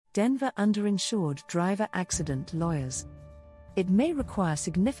Denver Underinsured Driver Accident Lawyers. It may require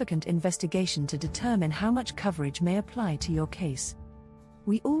significant investigation to determine how much coverage may apply to your case.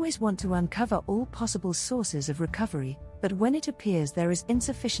 We always want to uncover all possible sources of recovery, but when it appears there is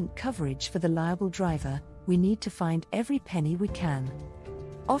insufficient coverage for the liable driver, we need to find every penny we can.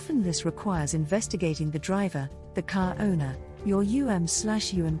 Often this requires investigating the driver, the car owner, your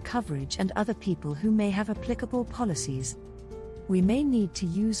UM/UM coverage and other people who may have applicable policies. We may need to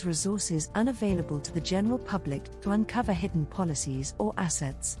use resources unavailable to the general public to uncover hidden policies or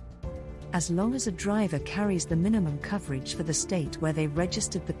assets. As long as a driver carries the minimum coverage for the state where they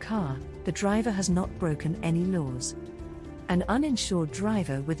registered the car, the driver has not broken any laws. An uninsured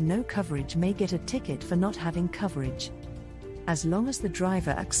driver with no coverage may get a ticket for not having coverage. As long as the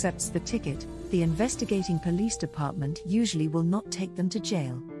driver accepts the ticket, the investigating police department usually will not take them to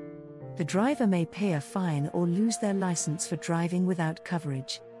jail. The driver may pay a fine or lose their license for driving without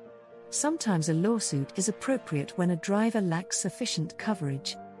coverage. Sometimes a lawsuit is appropriate when a driver lacks sufficient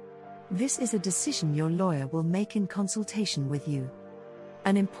coverage. This is a decision your lawyer will make in consultation with you.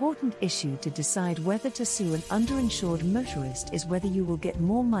 An important issue to decide whether to sue an underinsured motorist is whether you will get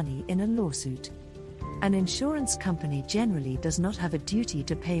more money in a lawsuit. An insurance company generally does not have a duty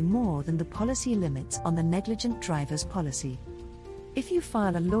to pay more than the policy limits on the negligent driver's policy. If you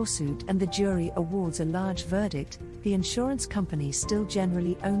file a lawsuit and the jury awards a large verdict, the insurance company still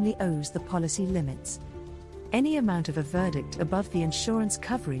generally only owes the policy limits. Any amount of a verdict above the insurance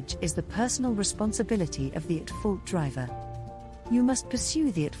coverage is the personal responsibility of the at-fault driver. You must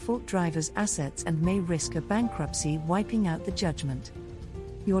pursue the at-fault driver's assets and may risk a bankruptcy wiping out the judgment.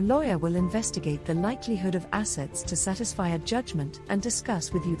 Your lawyer will investigate the likelihood of assets to satisfy a judgment and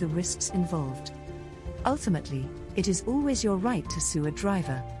discuss with you the risks involved. Ultimately, it is always your right to sue a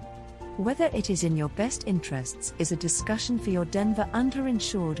driver. Whether it is in your best interests is a discussion for your Denver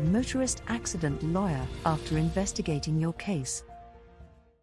underinsured motorist accident lawyer after investigating your case.